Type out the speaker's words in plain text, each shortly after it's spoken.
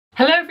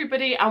Hello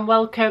everybody and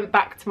welcome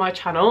back to my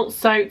channel.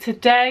 So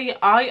today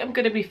I am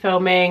going to be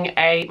filming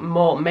a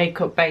more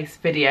makeup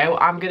based video.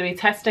 I'm going to be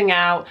testing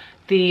out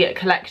the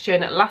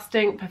collection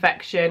Lasting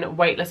Perfection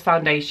Weightless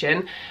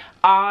Foundation.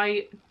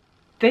 I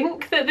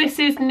think that this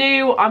is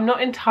new. I'm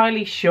not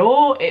entirely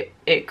sure.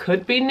 It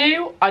could be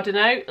new. I don't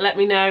know. Let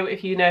me know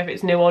if you know if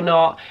it's new or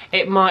not.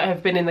 It might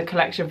have been in the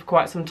collection for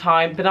quite some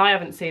time, but I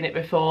haven't seen it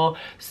before,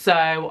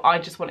 so I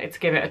just wanted to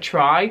give it a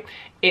try.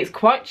 It's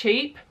quite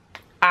cheap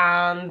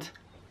and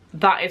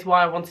that is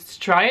why I wanted to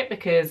try it,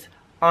 because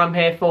I'm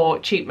here for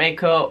cheap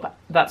makeup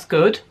that's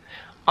good.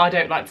 I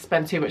don't like to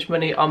spend too much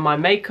money on my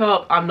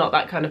makeup. I'm not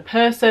that kind of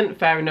person.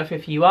 Fair enough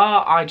if you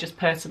are. I just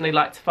personally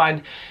like to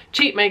find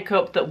cheap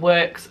makeup that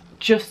works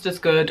just as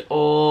good,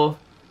 or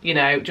you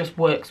know, just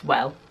works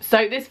well.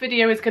 So this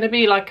video is going to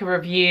be like a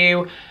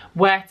review,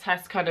 wear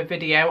test kind of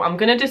video. I'm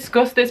going to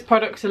discuss this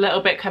product a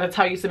little bit, kind of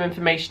tell you some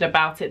information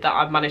about it that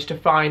I've managed to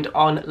find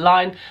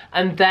online,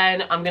 and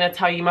then I'm going to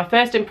tell you my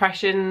first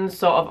impressions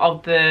sort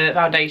of the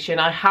foundation.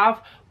 I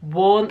have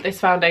worn this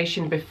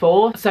foundation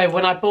before, so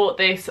when I bought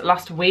this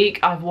last week,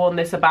 I've worn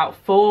this about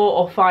 4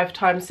 or 5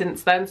 times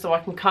since then, so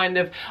I can kind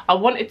of, I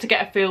wanted to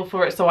get a feel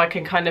for it so I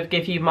can kind of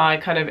give you my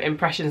kind of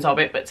impressions of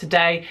it. But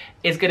today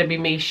is going to be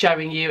me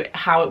showing you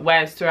how it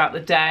wears throughout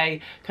the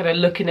day, kind of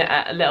looking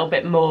at it a little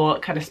bit more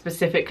kind of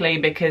specifically,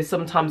 because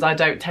sometimes I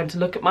don't tend to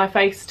look at my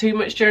face too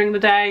much during the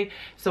day,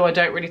 so I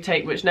don't really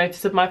take much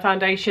notice of my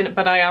foundation.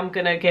 But I am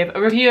going to give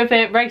a review of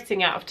it,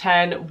 rating out of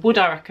 10, would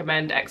I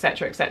recommend,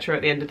 etc, etc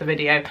at the end of the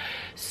video.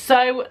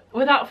 So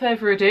without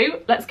further ado,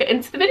 let's get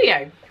into the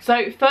video.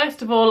 So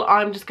first of all,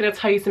 I'm just going to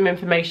tell you some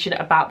information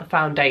about the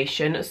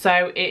foundation.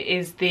 So it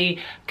is the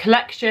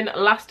collection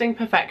Lasting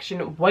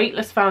Perfection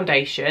Weightless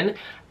Foundation,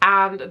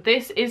 and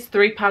this is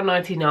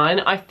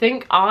 £3.99. I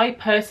think I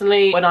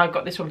personally, when I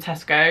got this from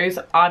Tesco's,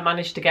 I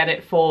managed to get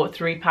it for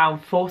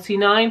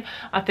 £3.49,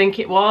 I think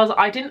it was.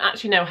 I didn't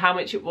actually know how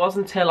much it was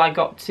until I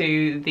got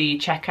to the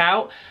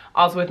checkout.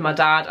 I was with my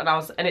dad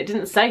and it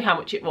didn't say how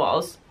much it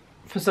was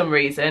for some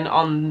reason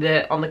on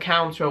the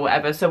counter or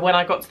whatever. So when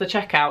I got to the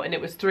checkout and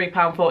it was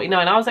 £3.49,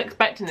 I was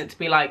expecting it to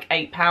be like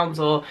 £8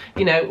 or,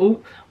 you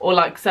know, or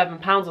like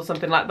 £7 or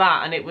something like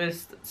that, and it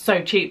was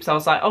so cheap. So I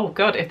was like, oh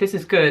god, if this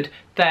is good,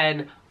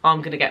 then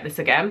I'm gonna get this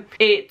again.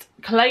 It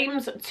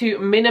claims to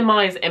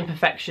minimize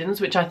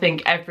imperfections, which I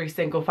think every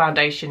single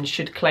foundation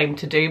should claim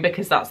to do,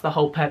 because that's the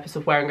whole purpose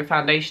of wearing a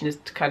foundation, is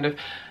to kind of,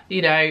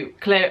 you know,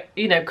 clear,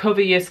 you know, cover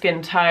your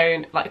skin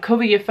tone, like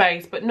cover your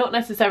face, but not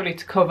necessarily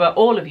to cover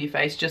all of your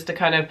face, just to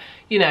kind of,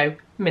 you know,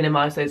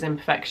 minimize those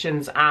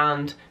imperfections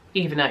and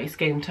even out your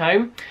skin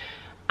tone.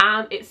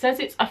 And it says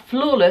it's a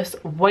flawless,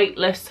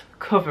 weightless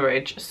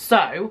coverage.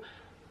 So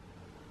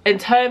in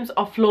terms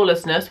of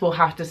flawlessness, we'll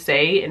have to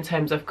see. In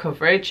terms of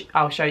coverage,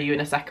 I'll show you in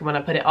a second when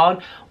I put it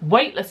on.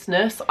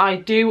 Weightlessness, I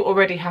do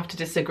already have to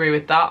disagree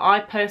with that.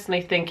 I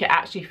personally think it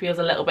actually feels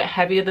a little bit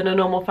heavier than a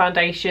normal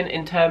foundation,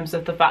 in terms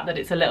of the fact that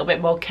it's a little bit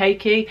more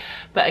cakey.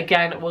 But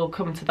again, we'll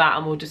come to that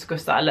and we'll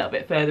discuss that a little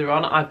bit further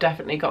on. I've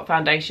definitely got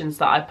foundations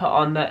that I put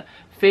on that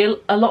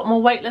feel a lot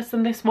more weightless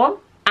than this one.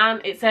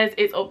 And it says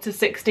it's up to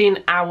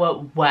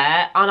 16-hour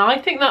wear, and I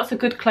think that's a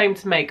good claim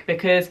to make,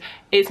 because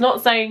it's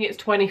not saying it's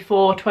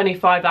 24,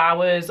 25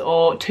 hours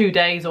or 2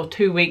 days or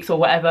 2 weeks or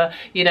whatever,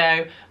 you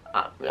know.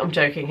 I'm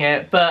joking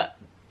here, but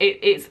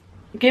it's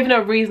given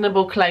a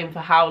reasonable claim for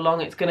how long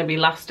it's going to be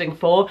lasting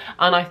for,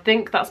 and I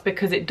think that's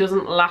because it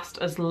doesn't last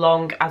as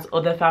long as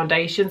other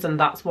foundations, and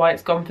that's why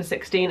it's gone for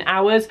 16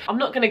 hours. I'm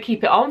not going to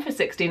keep it on for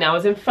 16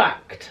 hours. In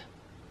fact,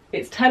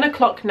 it's 10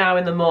 o'clock now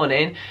in the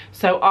morning,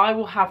 so I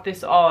will have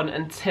this on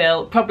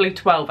until probably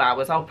 12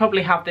 hours. I'll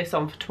probably have this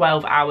on for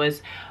 12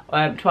 hours,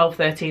 12,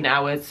 13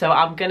 hours. So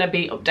I'm going to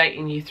be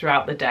updating you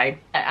throughout the day.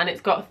 And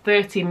it's got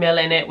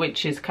 30ml in it,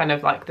 which is kind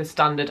of like the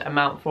standard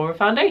amount for a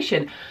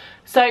foundation.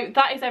 So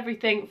that is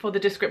everything for the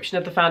description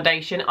of the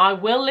foundation. I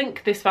will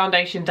link this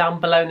foundation down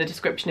below in the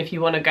description if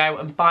you want to go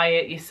and buy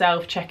it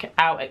yourself, check it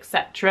out,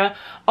 etc.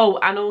 Oh,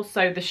 and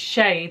also the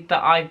shade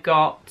that I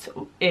got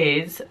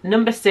is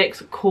number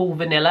 6, Cool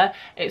Vanilla.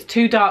 It's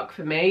too dark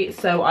for me,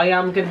 so I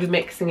am going to be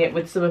mixing it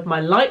with some of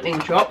my lightning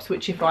drops,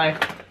 which if I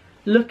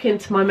look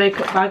into my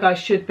makeup bag, I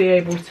should be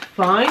able to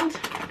find.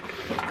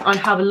 I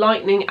have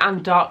lightning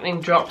and darkening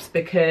drops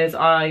because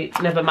I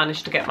never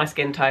managed to get my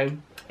skin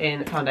tone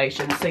in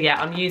foundation. So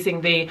yeah, I'm using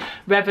the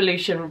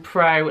Revolution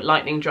Pro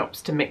lightning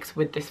drops to mix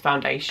with this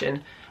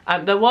foundation.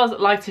 There was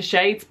lighter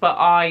shades, but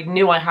I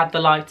knew I had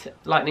the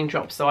lightning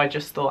drops, so I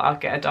just thought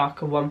I'd get a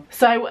darker one.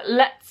 So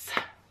let's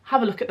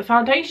have a look at the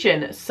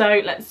foundation.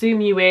 So let's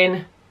zoom you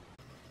in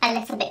a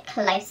little bit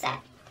closer,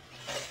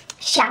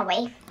 shall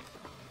we?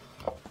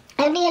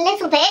 Only a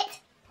little bit.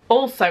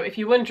 Also, if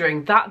you're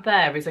wondering, that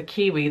there is a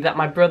kiwi that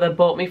my brother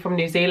bought me from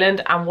New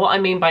Zealand, and what I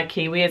mean by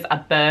kiwi is a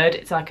bird.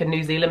 It's like a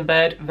New Zealand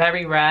bird,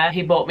 very rare.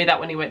 He bought me that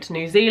when he went to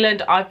New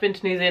Zealand. I've been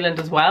to New Zealand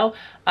as well,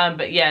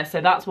 but yeah, so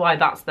that's why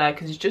that's there,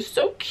 because it's just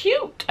so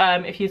cute,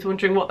 if you're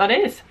wondering what that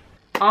is.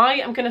 I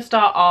am going to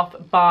start off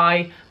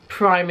by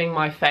priming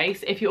my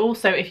face. If you're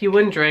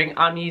wondering,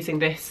 I'm using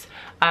this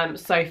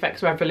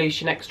Sofx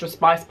Revolution Extra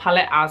Spice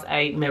palette as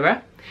a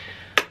mirror.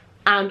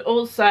 And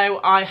also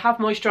I have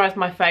moisturised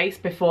my face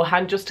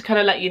beforehand just to kind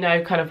of let you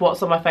know kind of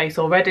what's on my face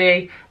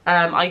already.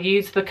 I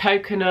used the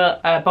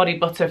coconut body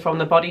butter from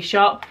the Body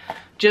Shop.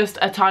 Just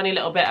a tiny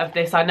little bit of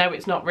this. I know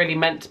it's not really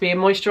meant to be a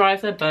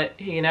moisturiser, but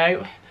you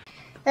know.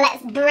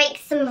 Let's break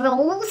some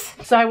rules.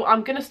 So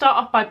I'm going to start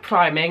off by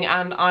priming,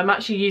 and I'm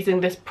actually using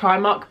this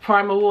Primark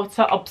Primer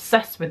Water.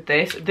 Obsessed with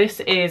this. This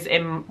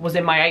was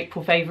in my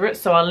April favourites,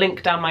 so I'll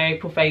link down my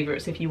April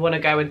favourites if you want to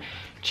go and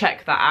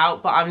check that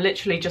out. But I'm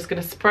literally just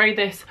going to spray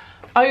this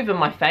over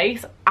my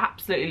face.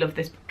 Absolutely love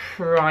this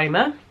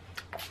primer.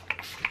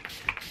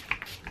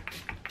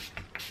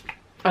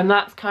 And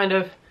that's kind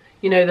of,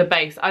 you know, the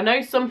base. I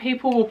know some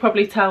people will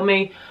probably tell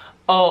me,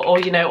 or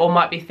you know, or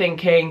might be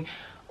thinking,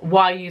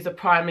 why use a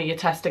primer? You're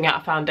testing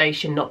out a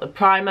foundation, not the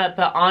primer.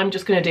 But I'm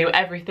just going to do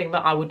everything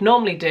that I would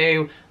normally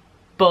do,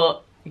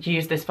 but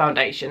use this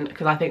foundation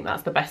because I think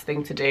that's the best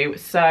thing to do.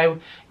 So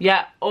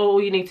yeah,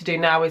 all you need to do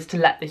now is to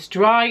let this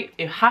dry.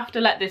 You have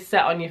to let this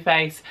set on your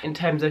face in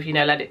terms of, you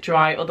know, let it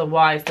dry,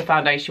 otherwise the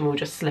foundation will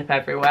just slip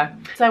everywhere.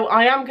 So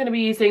I am going to be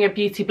using a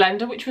beauty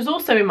blender, which was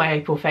also in my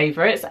April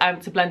favourites,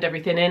 to blend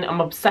everything in.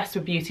 I'm obsessed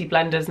with beauty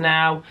blenders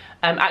now.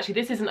 Actually,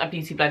 this isn't a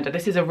beauty blender,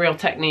 this is a Real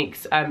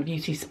Techniques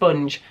beauty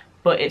sponge,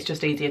 but it's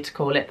just easier to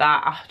call it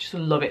that. I just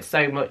love it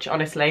so much,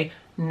 honestly.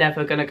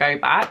 Never gonna go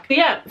back. But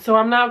yeah, so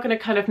I'm now gonna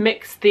kind of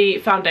mix the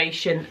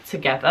foundation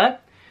together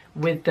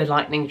with the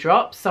lightning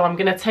drops. So I'm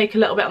gonna take a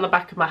little bit on the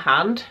back of my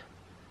hand.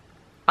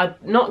 I'm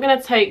not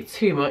gonna take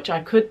too much.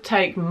 I could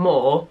take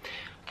more,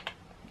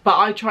 but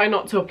I try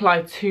not to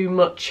apply too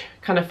much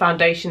kind of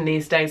foundation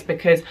these days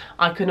because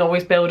I can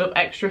always build up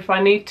extra if I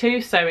need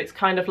to. So it's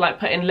kind of like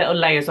putting little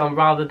layers on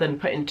rather than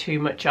putting too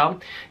much on.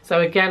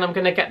 So again, I'm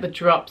gonna get the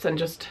drops and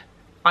just,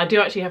 I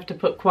do actually have to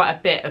put quite a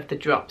bit of the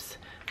drops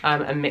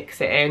and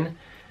mix it in.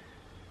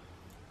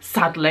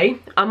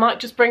 Sadly, I might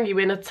just bring you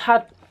in a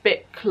tad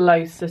bit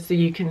closer so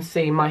you can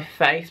see my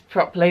face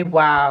properly.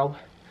 Wow,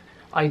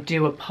 I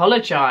do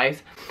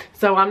apologise.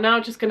 So I'm now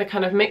just going to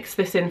kind of mix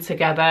this in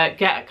together,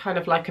 get kind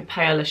of like a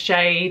paler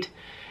shade.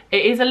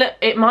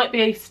 It might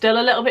be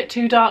still a little bit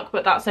too dark,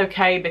 but that's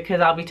okay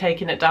because I'll be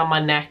taking it down my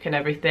neck and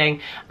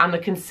everything. And the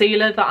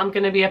concealer that I'm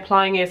going to be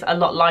applying is a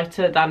lot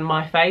lighter than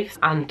my face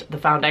and the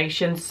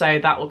foundation, so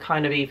that will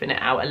kind of even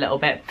it out a little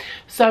bit.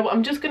 So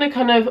I'm just going to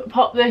kind of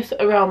pop this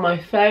around my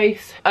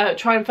face,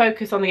 try and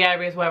focus on the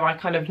areas where I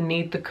kind of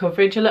need the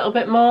coverage a little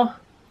bit more.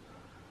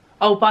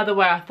 Oh, by the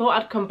way, I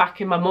thought I'd come back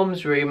in my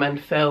mum's room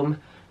and film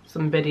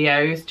some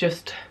videos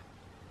just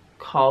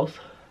cause.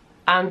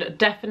 And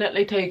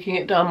definitely taking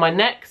it down my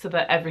neck so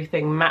that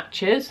everything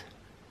matches.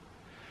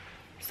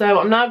 So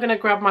I'm now going to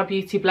grab my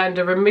beauty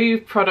blender,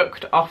 remove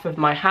product off of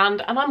my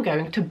hand, and I'm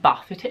going to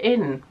buff it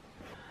in.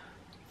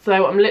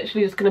 So I'm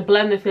literally just going to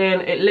blend this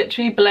in. It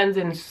literally blends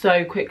in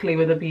so quickly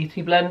with a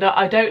beauty blender.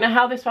 I don't know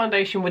how this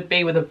foundation would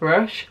be with a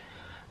brush,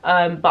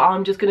 but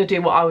I'm just going to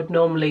do what I would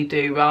normally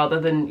do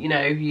rather than, you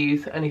know,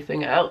 use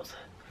anything else.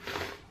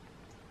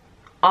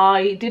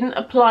 I didn't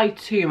apply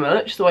too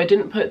much, so I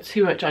didn't put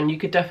too much on. You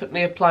could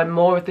definitely apply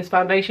more of this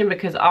foundation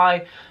because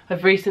I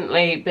have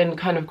recently been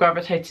kind of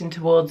gravitating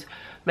towards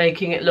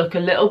making it look a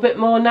little bit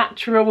more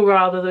natural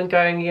rather than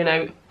going, you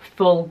know,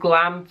 full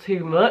glam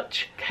too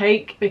much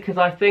cake, because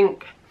I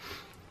think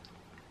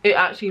it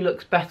actually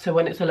looks better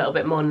when it's a little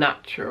bit more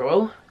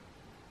natural,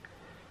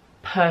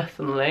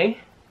 personally.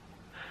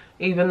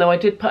 Even though I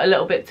did put a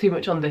little bit too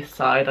much on this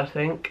side, I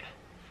think,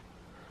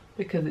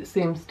 because it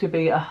seems to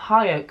be a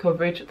higher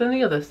coverage than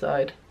the other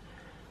side.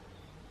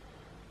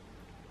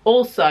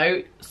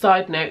 Also,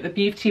 side note, the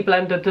beauty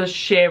blender does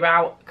shear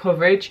out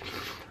coverage,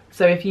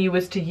 so if you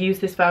was to use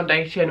this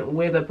foundation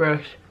with a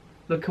brush,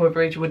 the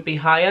coverage would be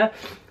higher,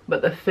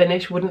 but the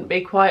finish wouldn't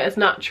be quite as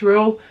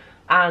natural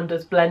and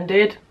as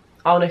blended.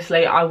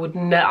 Honestly, I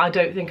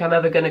don't think I'm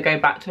ever going to go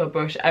back to a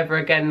brush ever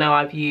again now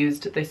I've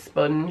used this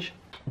sponge.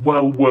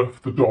 Well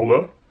worth the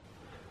dollar.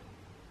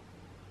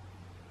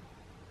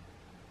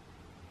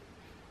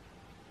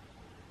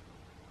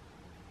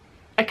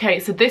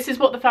 Okay, so this is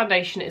what the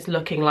foundation is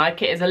looking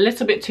like. It is a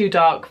little bit too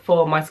dark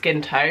for my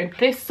skin tone.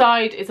 This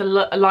side is a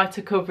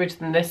lighter coverage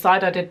than this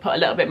side. I did put a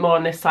little bit more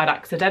on this side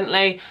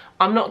accidentally.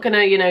 I'm not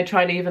gonna, you know,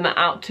 try and even that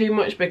out too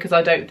much because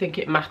I don't think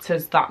it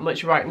matters that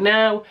much right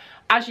now.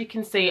 As you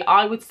can see,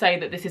 I would say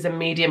that this is a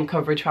medium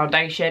coverage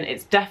foundation.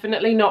 It's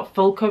definitely not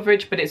full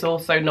coverage, but it's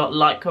also not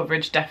light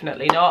coverage,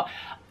 definitely not.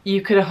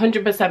 You could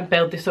 100%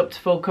 build this up to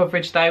full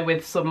coverage though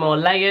with some more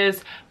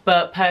layers,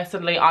 but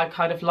personally I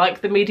kind of like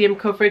the medium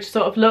coverage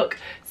sort of look.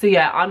 So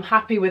yeah, I'm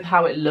happy with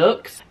how it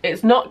looks.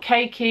 It's not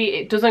cakey,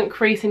 it doesn't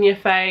crease in your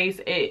face,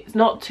 it's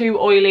not too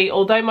oily.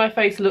 Although my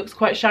face looks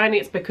quite shiny,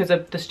 it's because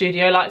of the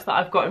studio lights that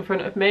I've got in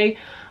front of me.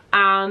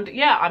 And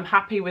yeah, I'm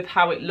happy with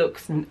how it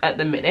looks at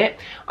the minute.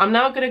 I'm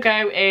now going to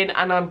go in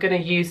and I'm going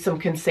to use some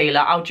concealer.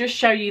 I'll just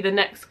show you the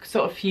next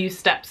sort of few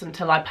steps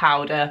until I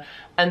powder,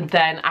 and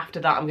then after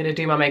that I'm going to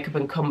do my makeup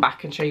and come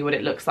back and show you what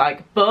it looks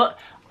like. But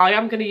I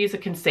am going to use a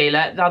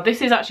concealer. Now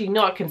this is actually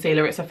not a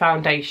concealer, it's a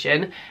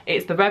foundation.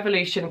 It's the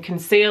Revolution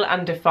Conceal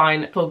and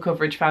Define Full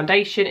Coverage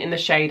Foundation in the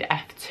shade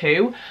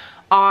F2.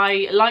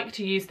 I like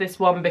to use this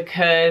one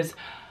because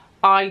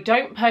I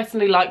don't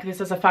personally like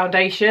this as a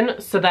foundation,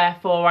 so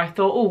therefore I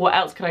thought, oh, what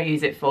else can I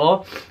use it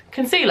for?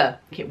 Concealer.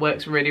 I think it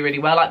works really, really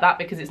well like that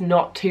because it's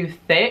not too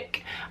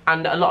thick,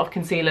 and a lot of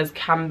concealers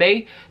can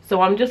be.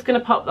 So I'm just going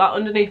to pop that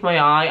underneath my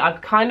eye.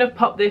 I've kind of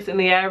popped this in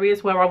the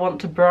areas where I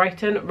want to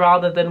brighten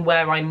rather than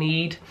where I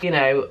need, you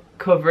know,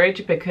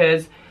 coverage,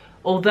 because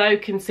although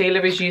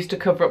concealer is used to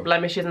cover up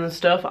blemishes and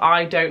stuff,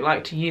 I don't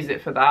like to use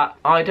it for that.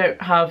 I don't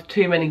have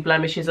too many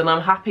blemishes and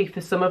I'm happy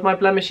for some of my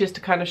blemishes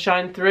to kind of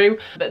shine through,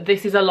 but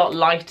this is a lot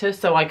lighter,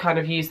 so I kind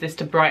of use this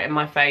to brighten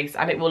my face,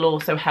 and it will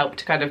also help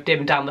to kind of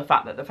dim down the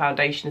fact that the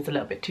foundation is a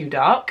little bit too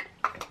dark.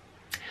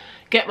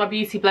 Get my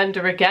beauty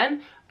blender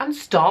again and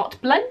start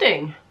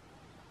blending.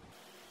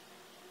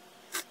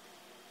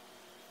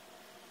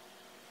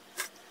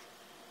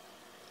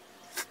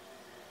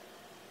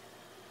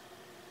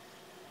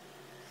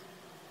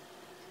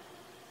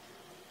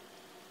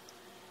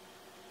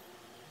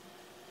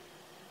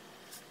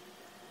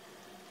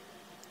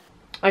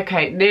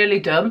 Okay, nearly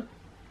done.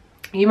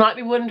 You might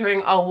be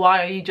wondering, oh,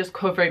 why are you just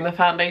covering the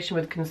foundation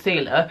with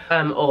concealer,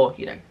 or,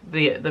 you know,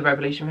 the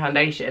Revolution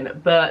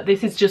foundation? But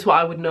this is just what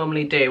I would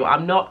normally do.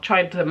 I'm not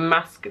trying to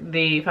mask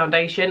the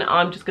foundation.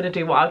 I'm just going to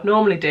do what I'd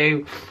normally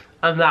do,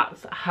 and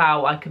that's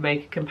how I can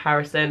make a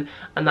comparison,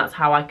 and that's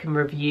how I can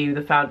review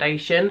the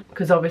foundation.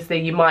 Because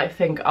obviously you might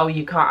think, oh,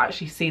 you can't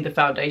actually see the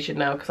foundation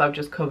now because I've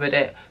just covered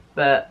it,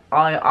 but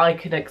I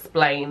can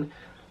explain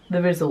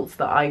the results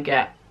that I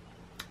get.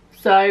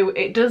 So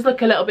it does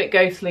look a little bit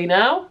ghostly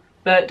now,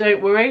 but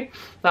don't worry,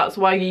 that's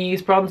why you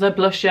use bronzer,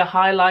 blusher,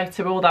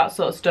 highlighter, all that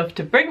sort of stuff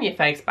to bring your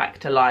face back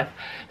to life.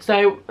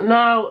 So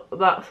now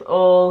that's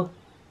all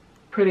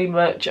pretty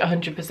much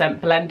 100%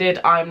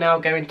 blended, I'm now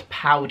going to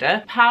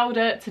powder.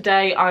 Powder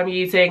today, I'm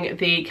using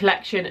the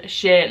Collection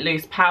Sheer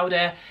Loose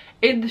Powder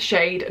in the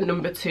shade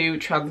number 2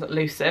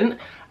 Translucent.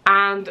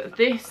 And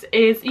this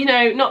is, you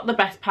know, not the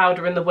best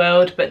powder in the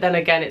world, but then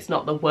again, it's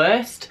not the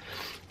worst.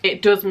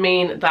 It does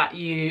mean that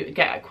you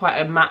get quite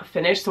a matte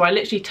finish, so I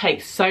literally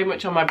take so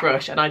much on my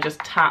brush and I just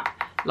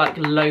tap like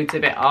loads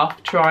of it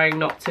off, trying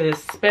not to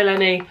spill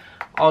any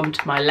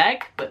onto my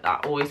leg, but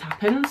that always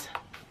happens.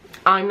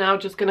 I'm now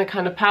just going to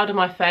kind of powder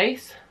my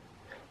face,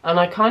 and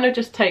I kind of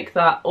just take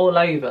that all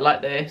over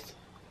like this,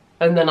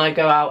 and then I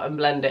go out and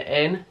blend it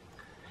in.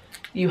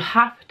 You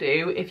have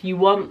to, if you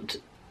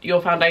want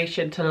your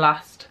foundation to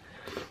last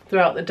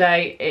throughout the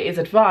day, it is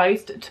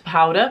advised to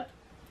powder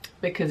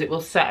because it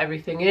will set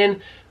everything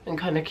in and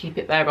kind of keep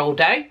it there all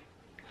day.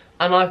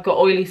 And I've got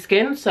oily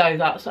skin, so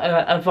that's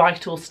a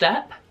vital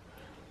step.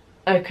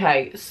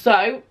 Okay,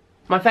 so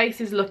my face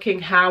is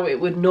looking how it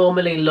would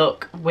normally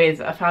look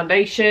with a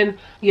foundation.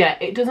 Yeah,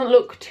 it doesn't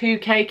look too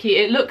cakey.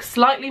 It looks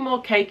slightly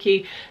more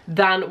cakey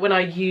than when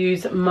I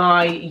use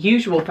my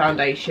usual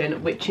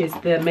foundation, which is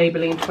the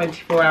Maybelline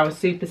 24 Hour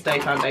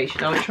Superstay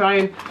foundation. I'll try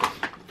and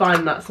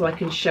find that so I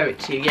can show it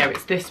to you. Yeah,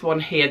 it's this one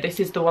here.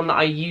 This is the one that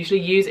I usually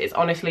use. It's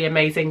honestly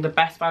amazing. The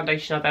best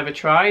foundation I've ever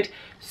tried.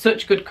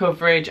 Such good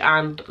coverage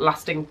and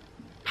lasting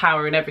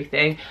power and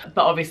everything.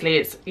 But obviously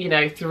it's, you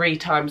know, 3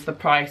 times the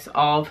price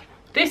of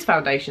this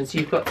foundation, so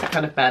you've got to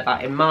kind of bear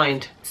that in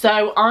mind.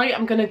 So I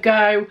am gonna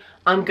go,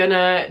 I'm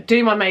gonna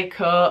do my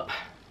makeup,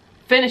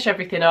 finish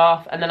everything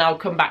off, and then I'll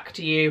come back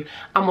to you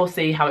and we'll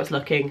see how it's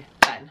looking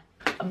then.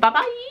 Bye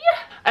bye.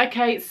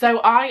 Okay, so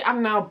I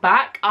am now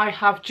back. I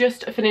have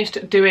just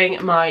finished doing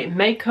my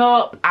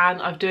makeup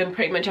and I've done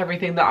pretty much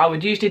everything that I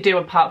would usually do,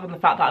 apart from the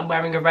fact that I'm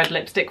wearing a red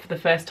lipstick for the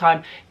first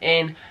time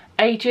in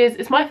ages.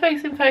 Is my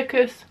face in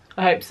focus?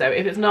 I hope so.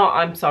 If it's not,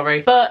 I'm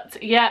sorry. But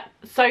yeah,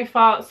 so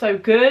far so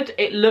good.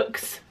 It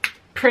looks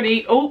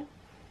pretty, oh,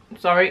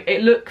 sorry.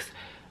 It looks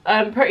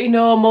pretty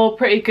normal,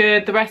 pretty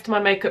good. The rest of my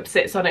makeup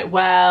sits on it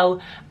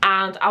well.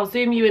 And I'll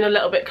zoom you in a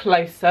little bit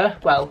closer.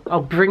 Well,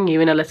 I'll bring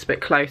you in a little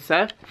bit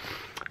closer.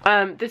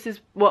 This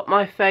is what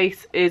my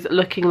face is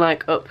looking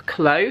like up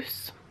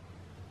close.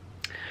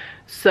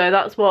 So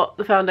that's what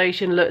the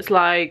foundation looks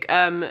like.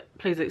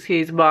 Please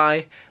excuse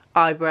my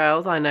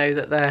eyebrows, I know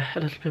that they're a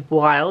little bit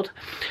wild.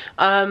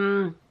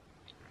 The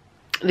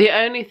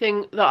only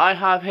thing that I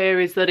have here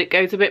is that it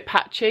goes a bit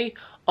patchy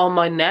on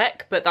my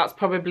neck, but that's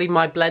probably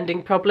my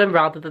blending problem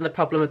rather than the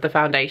problem of the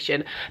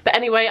foundation. But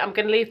anyway, I'm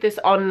going to leave this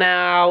on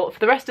now for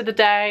the rest of the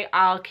day.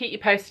 I'll keep you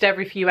posted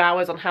every few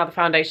hours on how the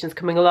foundation's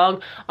coming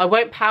along. I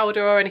won't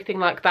powder or anything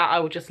like that. I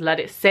will just let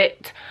it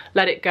sit,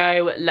 let it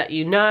go, let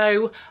you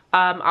know.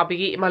 I'll be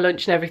eating my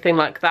lunch and everything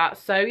like that.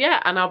 So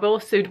yeah, and I'll be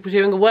also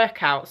doing a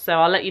workout, so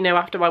I'll let you know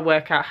after my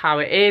workout how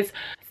it is.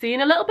 See you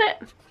in a little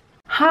bit.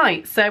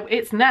 Hi, so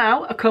it's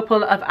now a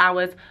couple of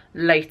hours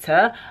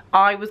later.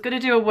 I was going to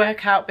do a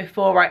workout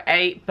before I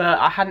ate, but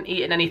I hadn't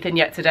eaten anything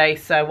yet today,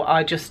 so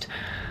I just,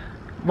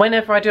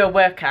 whenever I do a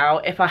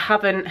workout, if I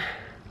haven't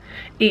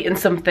eaten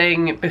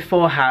something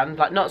beforehand,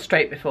 like not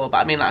straight before, but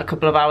I mean like a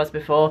couple of hours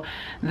before,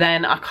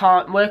 then I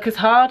can't work as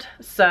hard.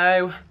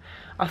 So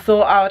I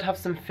thought I would have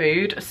some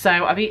food, so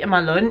I've eaten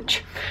my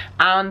lunch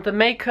and the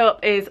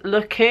makeup is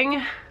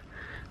looking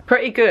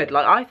pretty good.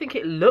 Like, I think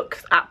it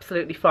looks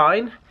absolutely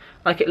fine.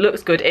 Like, it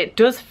looks good. It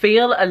does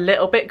feel a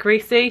little bit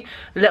greasy,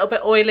 a little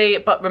bit oily,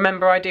 but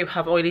remember I do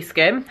have oily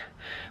skin.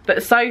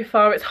 But so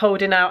far it's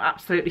holding out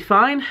absolutely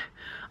fine.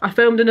 I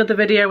filmed another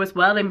video as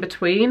well in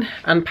between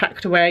and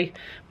packed away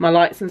my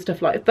lights and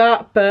stuff like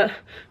that, but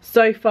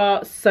so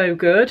far so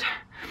good.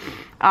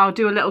 I'll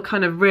do a little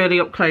kind of really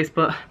up close,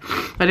 but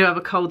I do have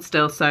a cold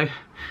still, so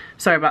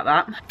sorry about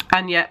that.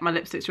 And yeah, my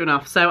lipstick's run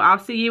off, so I'll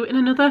see you in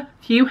another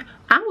few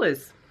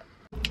hours.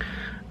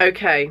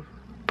 Okay,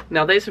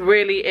 now this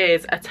really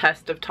is a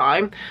test of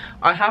time.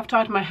 I have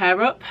tied my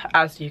hair up,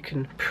 as you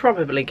can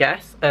probably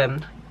guess,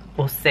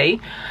 or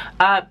see.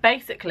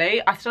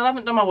 Basically, I still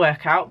haven't done my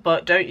workout,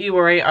 but don't you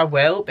worry, I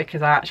will,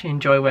 because I actually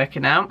enjoy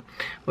working out.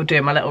 We're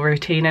doing my little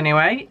routine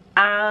anyway,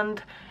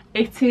 and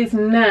it is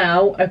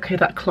now, okay,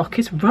 that clock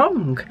is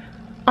wrong.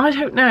 I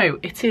don't know,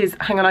 it is,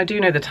 hang on, I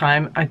do know the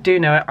time, I do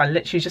know it, I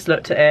literally just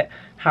looked at it.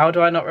 How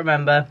do I not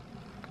remember?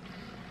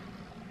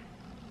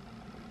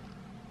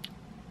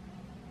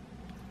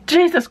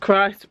 Jesus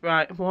Christ,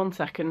 right, 1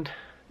 second.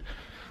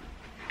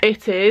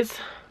 It is,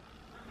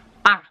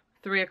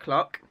 3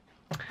 o'clock.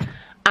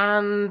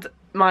 And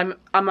my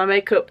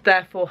makeup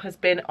therefore has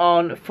been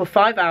on for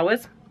 5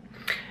 hours.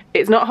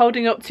 It's not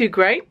holding up too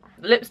great.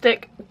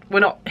 Lipstick, we're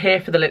not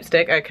here for the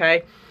lipstick,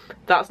 okay?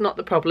 That's not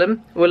the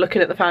problem. We're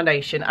looking at the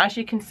foundation. As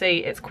you can see,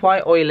 it's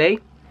quite oily.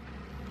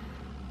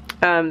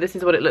 This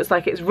is what it looks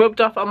like. It's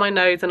rubbed off on my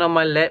nose and on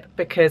my lip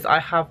because I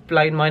have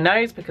blown my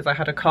nose because I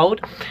had a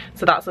cold,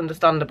 so that's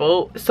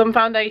understandable. Some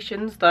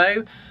foundations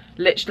though,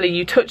 literally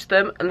you touch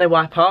them and they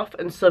wipe off,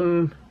 and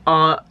some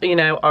are, you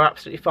know, are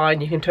absolutely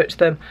fine. You can touch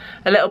them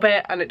a little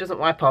bit and it doesn't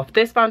wipe off.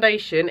 This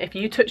foundation, if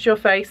you touch your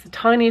face the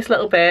tiniest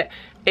little bit,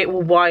 it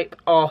will wipe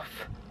off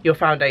your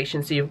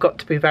foundation, so you've got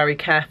to be very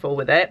careful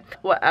with it.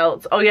 What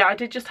else? Oh yeah, I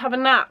did just have a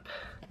nap,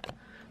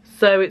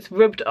 so it's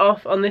rubbed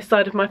off on this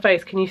side of my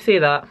face. Can you see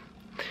that?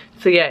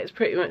 So yeah, it's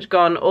pretty much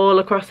gone all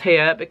across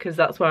here because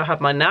that's where I had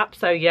my nap,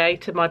 so yay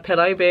to my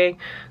pillow being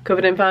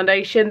covered in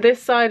foundation.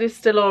 This side is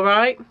still all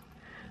right.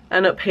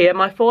 And up here,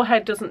 my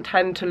forehead doesn't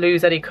tend to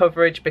lose any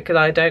coverage because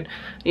I don't,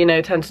 you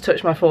know, tend to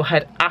touch my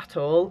forehead at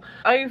all.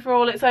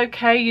 Overall, it's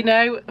okay, you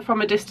know, from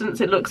a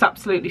distance it looks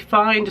absolutely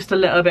fine, just a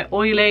little bit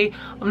oily.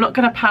 I'm not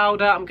gonna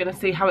powder, I'm gonna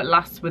see how it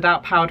lasts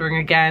without powdering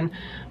again.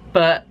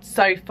 But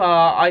so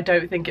far, I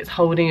don't think it's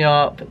holding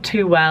up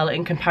too well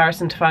in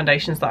comparison to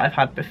foundations that I've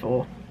had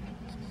before.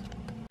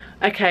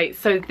 Okay,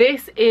 so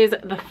this is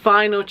the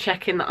final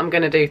check-in that I'm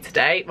going to do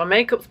today. My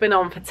makeup's been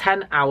on for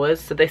 10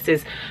 hours, so this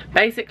is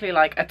basically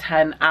like a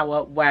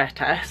 10-hour wear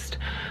test.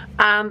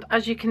 And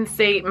as you can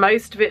see,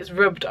 most of it's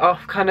rubbed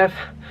off kind of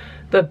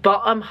the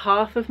bottom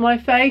half of my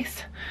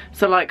face.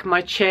 So like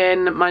my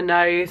chin, my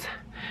nose,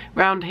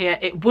 around here.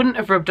 It wouldn't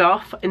have rubbed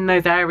off in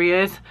those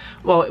areas.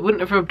 Well, it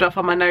wouldn't have rubbed off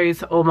on my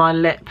nose or my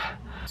lip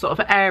sort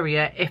of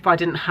area if I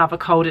didn't have a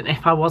cold and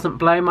if I wasn't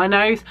blowing my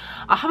nose.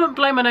 I haven't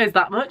blown my nose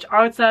that much.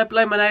 I would say I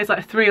blow my nose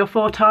like 3 or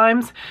 4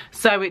 times,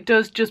 so it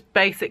does just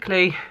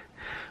basically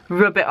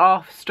rub it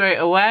off straight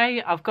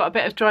away. I've got a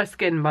bit of dry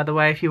skin, by the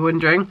way, if you're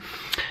wondering.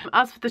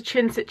 As for the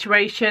chin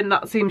situation,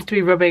 that seems to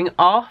be rubbing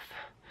off.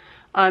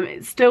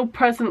 It's still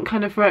present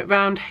kind of right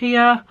around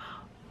here.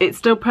 It's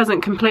still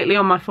present completely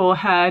on my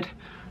forehead,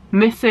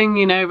 missing,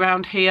 you know,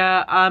 around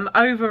here.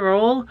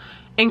 Overall,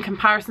 in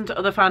comparison to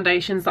other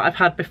foundations that I've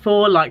had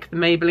before, like the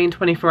Maybelline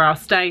 24 Hour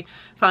Stay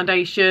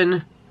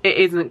foundation, it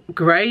isn't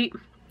great.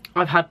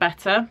 I've had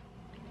better.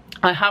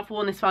 I have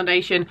worn this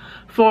foundation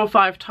 4 or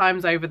 5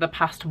 times over the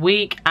past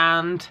week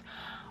and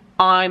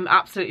I'm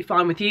absolutely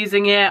fine with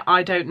using it.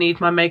 I don't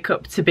need my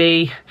makeup to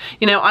be,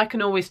 you know, I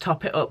can always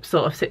top it up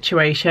sort of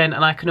situation,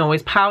 and I can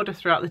always powder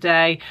throughout the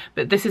day,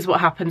 but this is what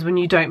happens when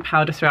you don't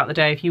powder throughout the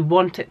day. If you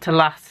want it to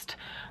last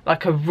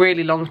like a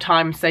really long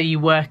time, say you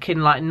work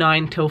in like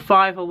 9 till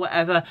 5 or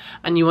whatever,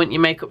 and you want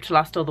your makeup to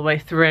last all the way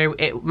through,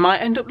 it might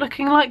end up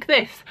looking like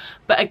this.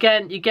 But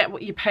again, you get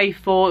what you pay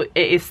for.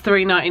 It is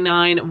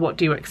 $3.99, what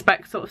do you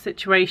expect sort of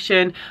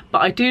situation.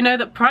 But I do know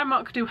that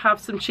Primark do have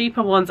some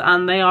cheaper ones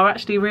and they are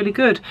actually really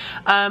good.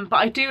 But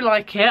I do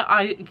like it.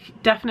 I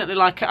definitely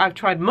like it. I've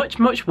tried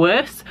much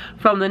worse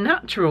from the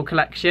Natural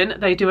collection.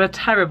 They do a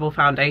terrible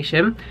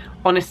foundation.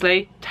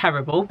 Honestly,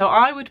 terrible. So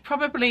I would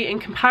probably, in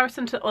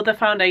comparison to other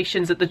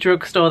foundations at the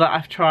drugstore that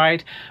I've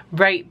tried,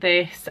 rate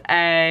this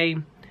a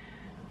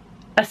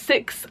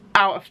 6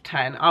 out of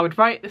 10. I would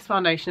rate this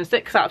foundation a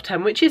 6 out of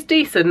 10, which is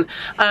decent.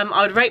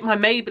 I would rate my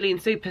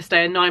Maybelline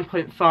Superstay a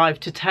 9.5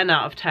 to 10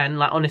 out of 10.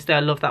 Like, honestly,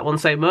 I love that one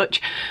so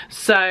much.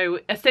 So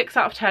a 6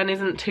 out of 10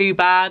 isn't too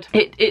bad.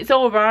 It's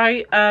all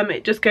right.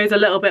 It just goes a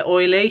little bit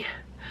oily,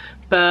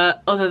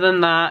 but other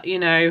than that, you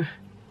know,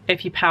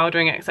 if you're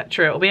powdering,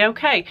 etc., it'll be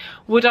okay.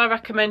 Would I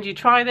recommend you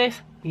try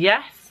this?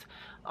 Yes,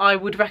 I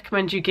would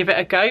recommend you give it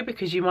a go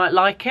because you might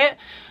like it.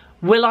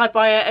 Will I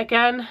buy it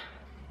again?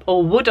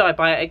 Or would I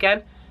buy it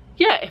again?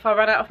 Yeah, if I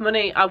ran out of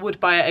money, I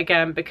would buy it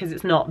again because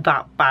it's not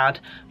that bad.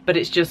 but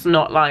it's just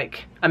not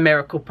like a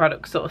miracle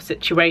product sort of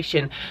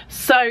situation.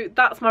 So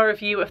that's my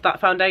review of that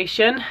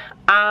foundation,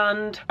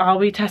 and I'll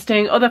be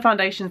testing other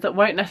foundations that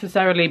won't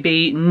necessarily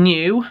be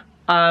new,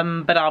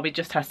 but I'll be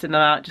just testing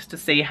them out just to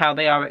see how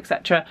they are,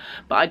 etc.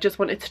 But I just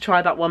wanted to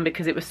try that one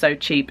because it was so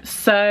cheap.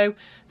 So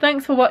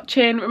thanks for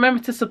watching.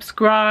 Remember to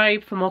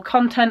subscribe for more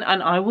content,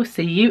 and I will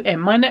see you in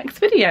my next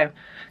video.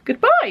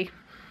 Goodbye.